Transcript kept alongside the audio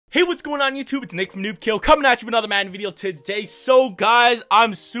Hey, what's going on YouTube? It's Nick from NoobKill coming at you with another Madden video today. So guys,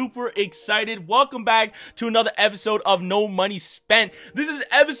 I'm super excited. Welcome back to another episode of No Money Spent. This is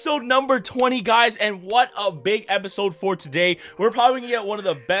episode number 20, guys, and what a big episode for today. We're probably gonna get one of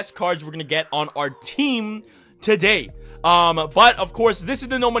the best cards we're gonna get on our team today. But of course, this is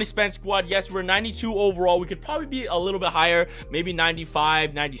the No Money Spent squad. Yes, we're 92 overall. We could probably be a little bit higher, maybe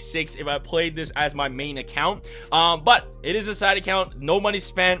 95, 96 if I played this as my main account. But it is a side account, no money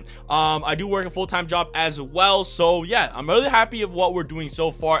spent. I do work a full-time job as well. So yeah, I'm really happy of what we're doing so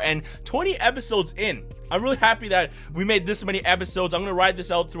far. And 20 episodes in, I'm really happy that we made this many episodes. I'm going to ride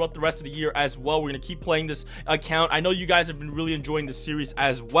this out throughout the rest of the year as well. We're going to keep playing this account. I know you guys have been really enjoying this series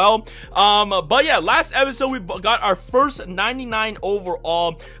as well. But yeah, last episode we got our first 99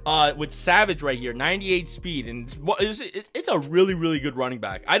 overall with Savage right here, 98 speed. And it's a really good running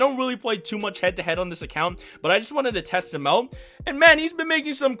back. I don't really play too much head-to-head on this account, but I just wanted to test him out. And man, he's been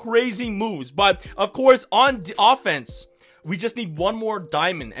making some crazy moves. But of course, on offense, we just need one more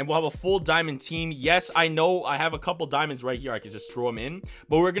diamond and we'll have a full diamond team. Yes, I know I have a couple diamonds right here. I could just throw them in,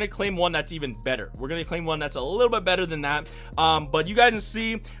 but we're going to claim one that's even better. We're going to claim one that's a little bit better than that. But you guys can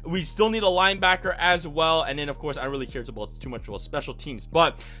see we still need a linebacker as well. And then of course, I don't really care too much about special teams.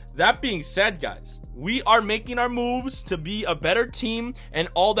 But that being said, guys, we are making our moves to be a better team and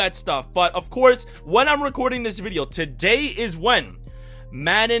all that stuff. But of course, when I'm recording this video, today is when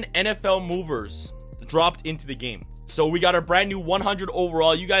Madden NFL movers dropped into the game. So we got our brand new 100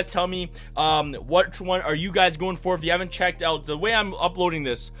 overall. You guys tell me which one are you guys going for. If you haven't checked out the way I'm uploading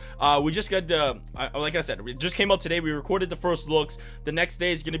this, we just got the like I said, it just came out today. We recorded the first looks. The next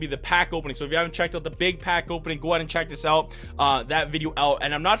day is going to be the pack opening. So if you haven't checked out the big pack opening, go ahead and check this out, that video out.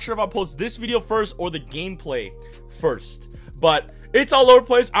 And I'm not sure if I'll post this video first or the gameplay first, but it's all over the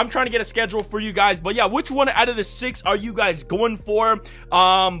place. I'm trying to get a schedule for you guys. But yeah, which one out of the 6 are you guys going for?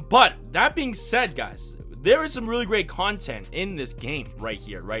 But that being said, guys, there is some really great content in this game right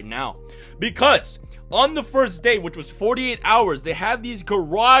here, right now. Because on the first day, which was 48 hours, they have these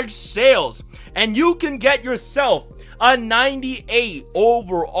garage sales. And you can get yourself a 98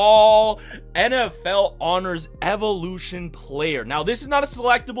 overall NFL Honors Evolution player. Now, this is not a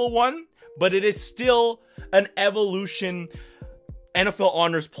selectable one, but it is still an Evolution NFL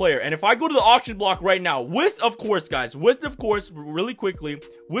Honors player. And if I go to the auction block right now, with of course, guys, really quickly,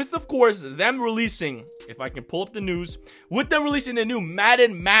 with of course them releasing, if I can pull up the news, with them releasing the new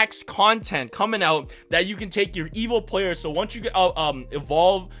Madden Max content coming out that you can take your evil player. So once you get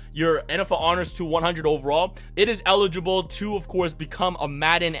evolve your NFL Honors to 100 overall, it is eligible to of course become a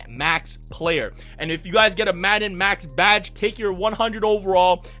Madden Max player. And if you guys get a Madden Max badge, take your 100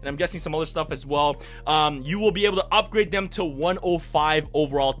 overall, and I'm guessing some other stuff as well, you will be able to upgrade them to 105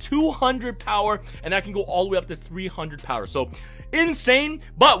 overall, 200 power, and that can go all the way up to 300 power. So insane.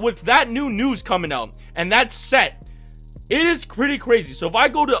 But with that new news coming out and that set, it is pretty crazy. So if I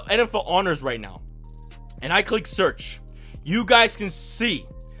go to NFL Honors right now and I click search, you guys can see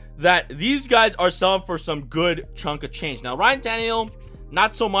that these guys are selling for some good chunk of change. Now Ryan Tannehill,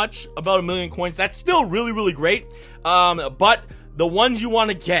 not so much, about 1 million coins. That's still really great. But the ones you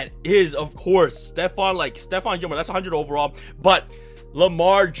want to get is, of course, Stephon Gilmore. That's 100 overall. But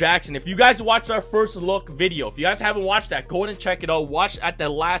Lamar Jackson. If you guys watched our first look video, if you guys haven't watched that, go ahead and check it out. Watch at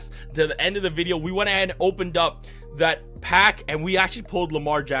the end of the video. We went ahead and opened up that pack, and we actually pulled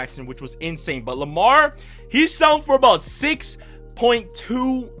Lamar Jackson, which was insane. But Lamar, he's selling for about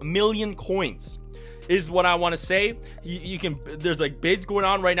 6.2 million coins. Is what I want to say. You can, there's like bids going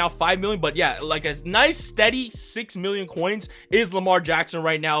on right now, 5 million, but yeah, like a nice steady 6 million coins is Lamar Jackson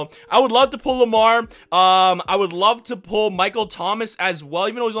right now. I would love to pull Lamar. I would love to pull Michael Thomas as well,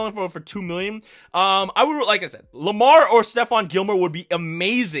 even though he's only for 2 million. I would, like I said, Lamar or Stephon Gilmore would be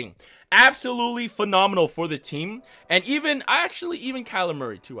amazing. Absolutely phenomenal for the team. And even Kyler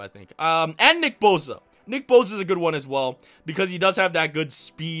Murray too, I think. And Nick Bosa. Nick Bosa is a good one as well, because he does have that good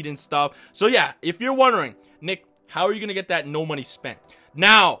speed and stuff. So yeah, if you're wondering, Nick, how are you going to get that no money spent?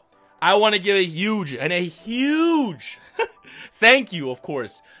 Now, I want to give a huge thank you, of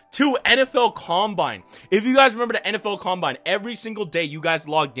course, to NFL Combine. If you guys remember the NFL Combine, every single day you guys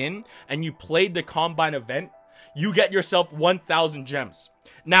logged in and you played the Combine event, you get yourself 1,000 gems.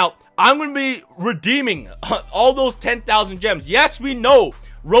 Now, I'm going to be redeeming all those 10,000 gems. Yes, we know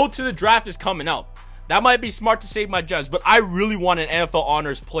Road to the Draft is coming out. That might be smart to save my gems, but I really want an NFL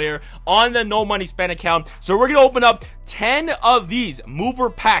Honors player on the No Money Spent account. So we're going to open up 10 of these mover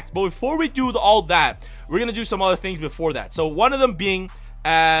packs. But before we do all that, we're going to do some other things before that. So one of them being,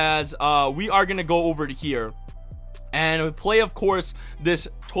 as we are going to go over to here and we play, of course, this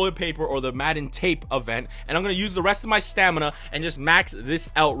toilet paper or the Madden tape event, and I'm going to use the rest of my stamina and just max this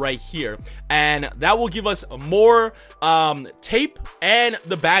out right here, and that will give us more tape and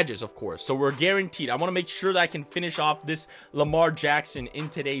the badges, of course. So we're guaranteed. I want to make sure that I can finish off this Lamar Jackson in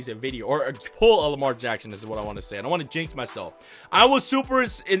today's video, or pull a Lamar Jackson is what I want to say. I don't want to jinx myself. I was super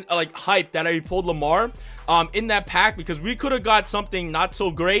like hyped that I pulled Lamar in that pack, because we could have got something not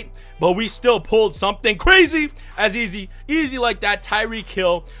so great, but we still pulled something crazy as easy like that. Tyreek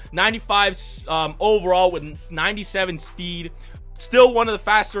Hill, 95 overall with 97 speed, still one of the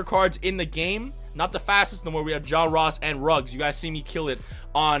faster cards in the game. Not the fastest no more. We have John Ross and Ruggs. You guys see me kill it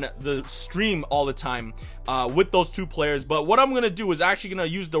on the stream all the time with those two players. But what I'm gonna do is actually gonna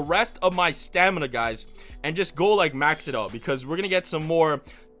use the rest of my stamina, guys, and just go like max it out, because we're gonna get some more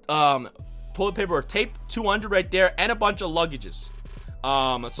toilet paper or tape, 200 right there, and a bunch of luggages.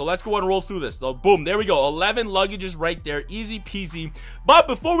 So let's go and roll through this. So boom, there we go, 11 luggages right there, easy peasy. But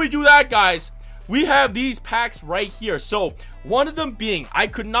before we do that, guys, we have these packs right here. So one of them being, I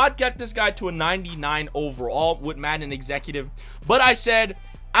could not get this guy to a 99 overall with Madden Executive, but I said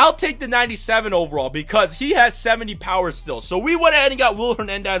I'll take the 97 overall because he has 70 power still. So we went ahead and got Will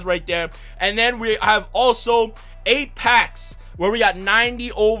Hernandez right there, and then we have also 8 packs where we got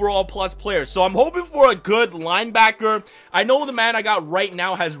 90 overall plus players. So I'm hoping for a good linebacker. I know the man I got right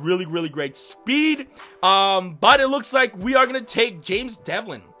now has really great speed, but it looks like we are going to take James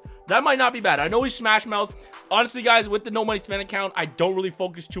Devlin. That might not be bad. I know he's Smash Mouth. Honestly, guys, with the No Money Spent account, I don't really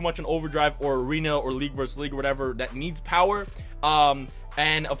focus too much on Overdrive or Arena or League vs. League or whatever that needs power.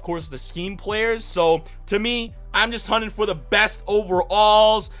 And, of course, the scheme players. So, to me, I'm just hunting for the best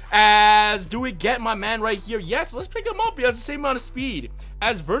overalls. As, do we get my man right here? Yes, let's pick him up. He has the same amount of speed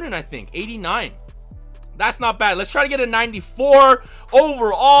as Vernon, I think. 89. That's not bad. Let's try to get a 94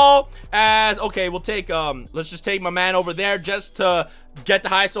 overall. As, okay, we'll take, let's just take my man over there just to get the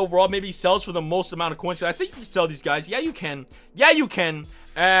highest overall. Maybe he sells for the most amount of coins. I think you can sell these guys. Yeah, you can. Yeah, you can.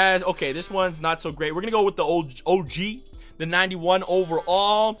 As, okay, this one's not so great. We're going to go with the OG, the 91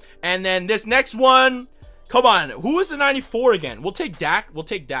 overall. And then this next one, come on. Who is the 94 again? We'll take Dak. We'll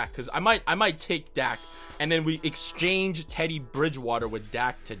take Dak, because I might take Dak. And then we exchange Teddy Bridgewater with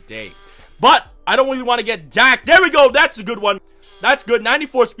Dak today. But I don't really want to get Dak. There we go. That's a good one. That's good.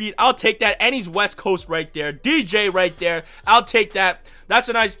 94 speed. I'll take that. And he's West Coast right there. DJ right there. I'll take that. That's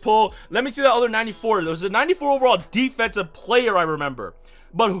a nice pull. Let me see the other 94. There's a 94 overall defensive player, I remember.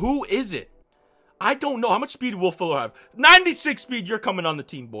 But who is it? I don't know. How much speed will Fuller have? 96 speed. You're coming on the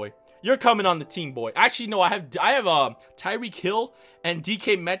team, boy. You're coming on the team, boy. Actually, no. I have Tyreek Hill and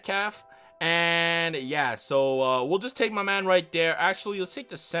DK Metcalf. And yeah, so we'll just take my man right there. Actually, let's take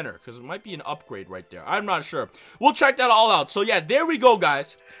the center, because it might be an upgrade right there. I'm not sure. We'll check that all out. So yeah, there we go,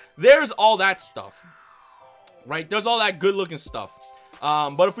 guys. There's all that stuff. Right? There's all that good looking stuff.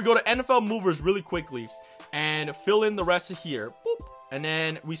 But if we go to NFL movers really quickly and fill in the rest of here, boop, and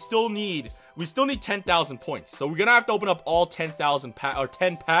then we still need 10,000 points. So we're gonna have to open up all 10,000 or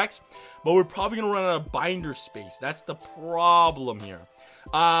 10 packs, but we're probably gonna run out of binder space. That's the problem here.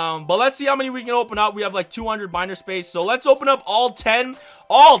 But let's see how many we can open up. We have like 200 binder space, so let's open up all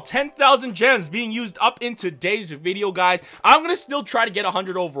 10,000 gems being used up in today's video, guys. I'm gonna still try to get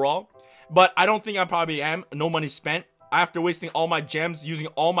 100 overall, but I don't think I probably am. No money spent after wasting all my gems, using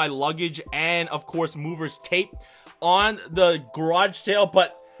all my luggage, and of course movers tape on the garage sale.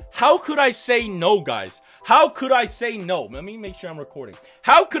 But how could I say no, guys? How could I say no? Let me make sure I'm recording.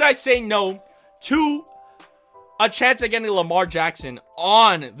 How could I say no to a chance at getting Lamar Jackson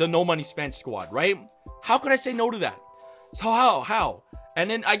on the No Money Spent squad, right? How could I say no to that? So how? And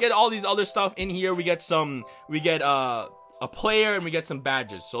then I get all these other stuff in here. We get a player, and we get some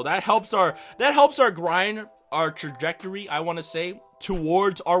badges. So that helps our grind, our trajectory, I want to say,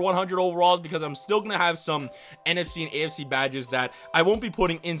 towards our 100 overalls, because I'm still going to have some NFC and AFC badges that I won't be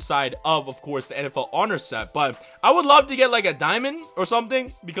putting inside of course, the NFL honor set. But I would love to get like a diamond or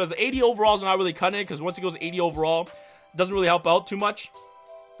something, because the 80 overalls are not really cutting it, because once it goes 80 overall, it doesn't really help out too much.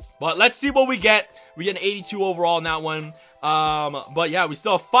 But let's see what we get. We get an 82 overall in that one. But yeah, we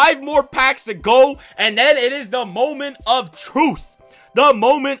still have 5 more packs to go, and then it is the moment of truth. The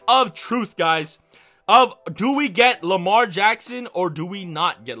moment of truth, guys. Do we get Lamar Jackson or do we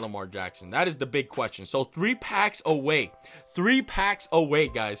not get Lamar Jackson? That is the big question. So 3 packs away. 3 packs away,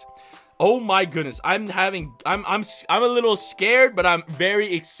 guys. Oh my goodness. I'm a little scared, but I'm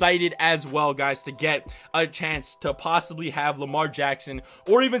very excited as well, guys, to get a chance to possibly have Lamar Jackson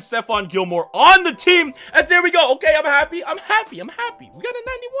or even Stephon Gilmore on the team. And there we go. Okay, I'm happy. I'm happy. We got a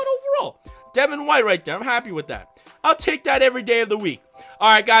 91 overall. Devin White right there. I'm happy with that. I'll take that every day of the week. All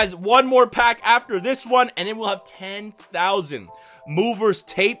right, guys, one more pack after this one, and then we'll have 10,000 movers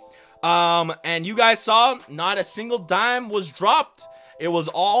tape. And you guys saw not a single dime was dropped. It was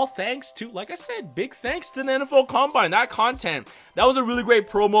all thanks to, like I said, big thanks to the NFL Combine. That content, that was a really great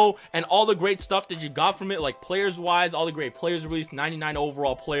promo, and all the great stuff that you got from it, like players-wise, all the great players released, 99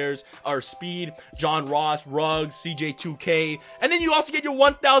 overall players, or Speed, John Ross, Ruggs, CJ2K, and then you also get your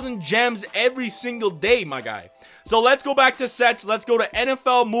 1,000 gems every single day, my guy. So let's go back to sets, let's go to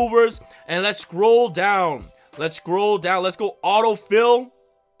NFL movers, and let's scroll down. Let's scroll down, let's go autofill.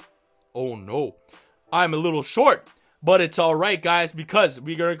 Oh no, I'm a little short. But it's alright, guys, because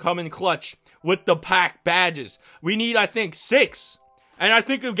we're going to come in clutch with the pack badges. We need, I think, 6. And I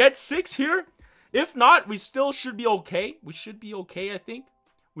think we'll get 6 here. If not, we still should be okay. We should be okay, I think.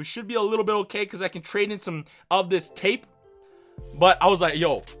 We should be a little bit okay because I can trade in some of this tape. But I was like,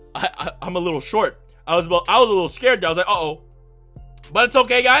 yo, I'm a little short. I was a little scared there. I was like, uh-oh. But it's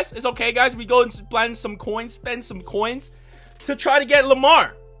okay, guys. It's okay, guys. We go and spend some coins to try to get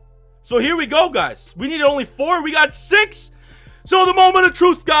LAMAR. So here we go, guys. We needed only 4. We got 6. So the moment of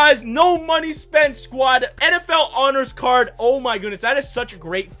truth, guys. No money spent squad. NFL honors card. Oh my goodness. That is such a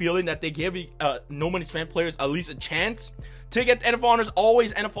great feeling that they give no money spent players at least a chance to get the NFL honors.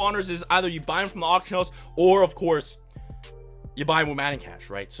 Always NFL honors is either you buy them from the auction house or, of course, you buy them with Madden cash,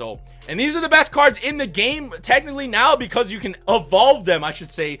 right? So, and these are the best cards in the game technically now because you can evolve them, I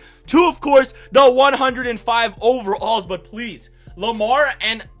should say, to, of course, the 105 overalls. But please, LAMAR,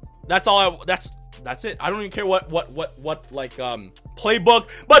 and that's all. That's it. I don't even care what like playbook.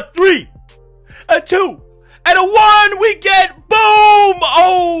 But 3, a 2, and a 1. We get boom.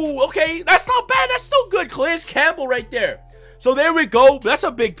 Oh, okay. That's not bad. That's still good. Calais Campbell right there. So there we go. That's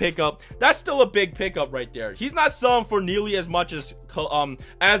a big pickup. That's still a big pickup right there. He's not selling for nearly as much as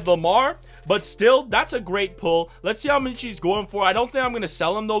LAMAR, but still, that's a great pull. Let's see how much he's going for. I don't think I'm going to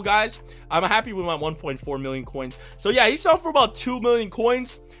sell him though, guys. I'm happy with my 1.4 million coins. So yeah, he's selling for about 2 million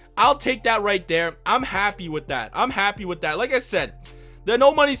coins. I'll take that right there. I'm happy with that. I'm happy with that. Like I said, there's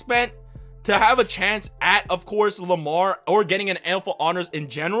no money spent to have a chance at, of course, LAMAR or getting an NFL honors in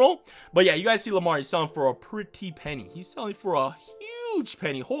general. But yeah, you guys see LAMAR, he's selling for a pretty penny. He's selling for a huge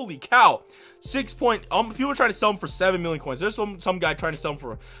penny. Holy cow. People are trying to sell him for 7 million coins. There's some guy trying to sell him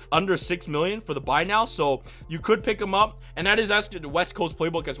for under 6 million for the buy now. So you could pick him up. And that is actually the West Coast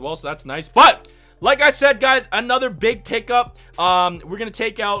playbook as well. So that's nice. But like I said, guys, another big pickup. We're going to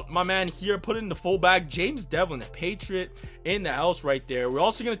take out my man here, put it in the fullback. James Devlin, a Patriot in the house right there. We're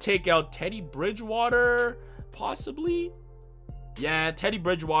also going to take out Teddy Bridgewater, possibly. Yeah, Teddy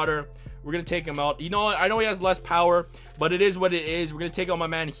Bridgewater. We're going to take him out. You know what? I know he has less power, but it is what it is. We're going to take out my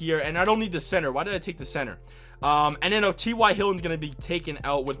man here, and I don't need the center. Why did I take the center? And then T.Y. Hilton's going to be taken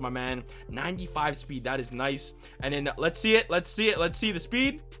out with my man. 95 speed. That is nice. And then let's see it. Let's see it. Let's see the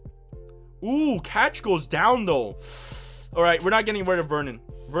speed. Ooh, catch goes down though. All right, we're not getting rid of Vernon.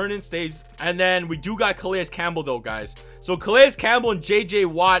 Vernon stays. And then we do got Calais Campbell though, guys. So Calais Campbell and J.J.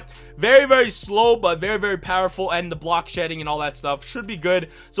 Watt, very, very slow, but very, very powerful. And the block shedding and all that stuff should be good.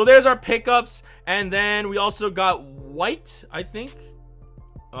 So there's our pickups. And then we also got White, I think.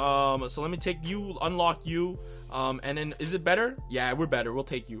 So let me take you, unlock you. And then is it better? Yeah, we're better. We'll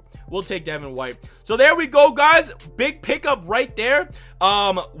take you. We'll take Devin White. So there we go, guys. Big pickup right there.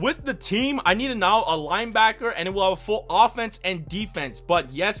 With the team, I need now a linebacker, and it will have a full offense and defense.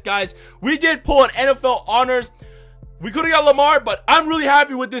 But yes, guys, we did pull an NFL honors. We could have got LAMAR, but I'm really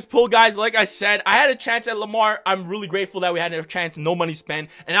happy with this pull, guys. Like I said, I had a chance at LAMAR. I'm really grateful that we had a chance, no money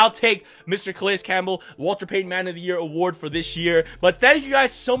spent. And I'll take Mr. Calais Campbell, Walter Payton Man of the Year award for this year. But thank you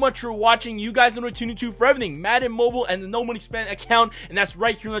guys so much for watching. You guys know what to tune into for everything Madden Mobile and the No Money Spent account. And that's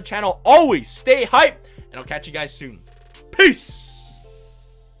right here on the channel. Always stay hype, and I'll catch you guys soon.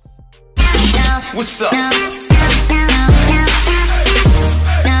 Peace. What's up?